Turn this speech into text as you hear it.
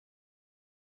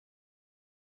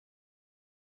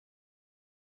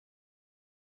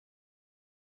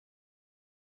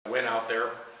out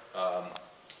there.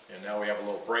 And now we have a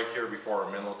little break here before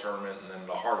our Menlo tournament and then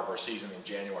the heart of our season in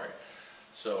January.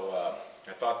 So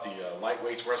I thought the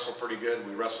lightweights wrestled pretty good.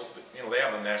 We wrestled, you know, they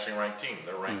have a nationally ranked team.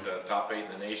 They're ranked top 8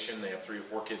 in the nation. They have 3 or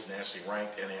 4 kids nationally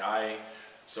ranked, NAIA.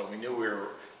 So we knew we were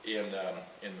in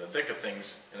the thick of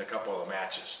things in a couple of the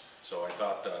matches. So I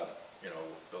thought, you know,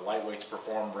 the lightweights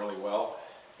performed really well.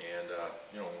 And,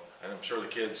 you know, and I'm sure the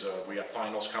kids, we got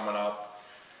finals coming up.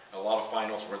 A lot of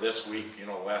finals were this week, you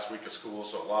know, the last week of school,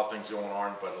 so a lot of things going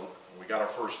on, but we got our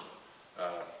first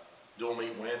dual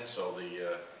meet win, so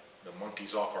the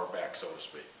monkey's off our back, so to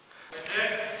speak.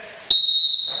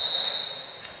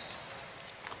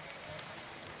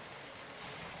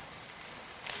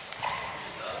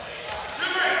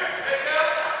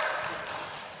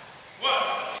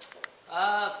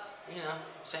 You know,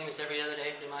 same as every other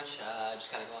day, pretty much.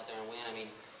 Just gotta go out there and win. I mean,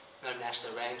 I'm not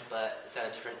nationally ranked, but it's at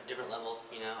a different level.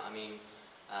 You know, I mean,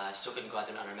 I still couldn't go out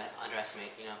there and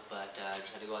underestimate. You know, but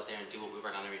just had to go out there and do what we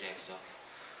work on every day. So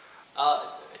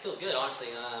it feels good,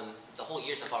 honestly. The whole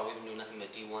year so far, we've been doing nothing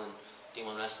but D1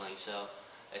 wrestling. So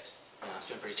it's it's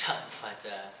been pretty tough, but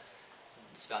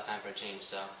it's about time for a change.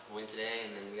 So we'll win today,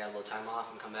 and then we got a little time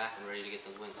off and come back and ready to get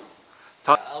those wins.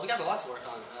 We got a lot to work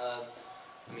on.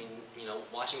 I mean, you know,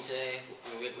 watching today,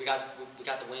 we got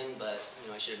the win, but you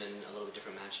know, it should have been a little bit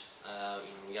different match. You know,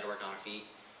 we got to work on our feet,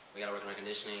 we got to work on our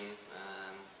conditioning. I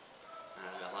don't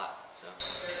know, we got a lot. So.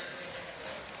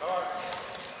 All right.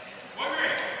 One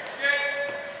green. Skate.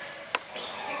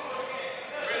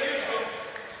 Ready to go.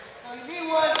 Now you need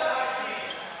one.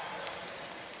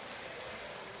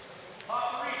 Pop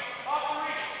the reach. Pop the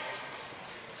reach.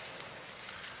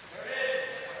 There it is.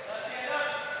 Left hand up.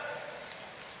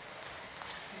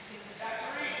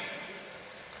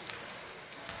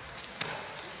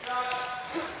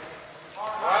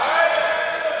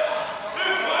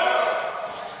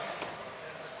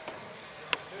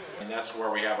 And that's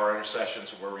where we have our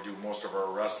intersessions, where we do most of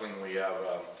our wrestling. We have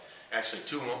actually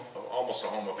almost a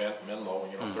home event, Menlo,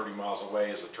 you know, 30 miles away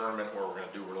is a tournament where we're going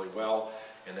to do really well.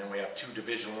 And then we have 2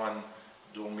 Division I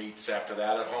dual meets after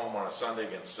that at home on a Sunday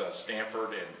against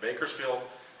Stanford and Bakersfield.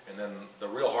 And then the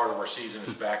real heart of our season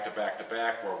is back to back to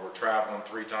back, where we're traveling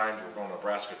 3 times. We're going to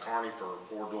Nebraska Kearney for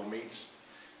 4 dual meets.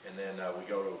 And then we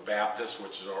go to Baptist,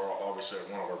 which is obviously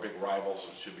one of our big rivals.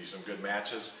 It should be some good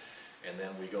matches. And then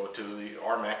we go to the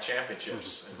RMAC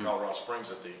Championships in Colorado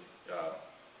Springs at the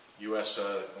U.S.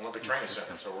 Olympic Training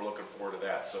Center. So we're looking forward to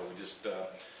that. So we just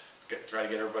try to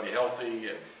get everybody healthy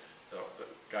and the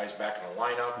guys back in the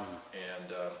lineup.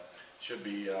 And should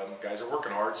be guys are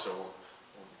working hard. So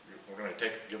we're going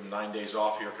to give them 9 days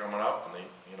off here coming up, and they,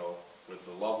 you know, with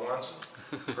the loved ones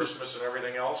and Christmas and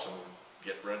everything else, and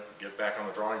get back on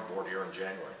the drawing board here in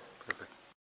January.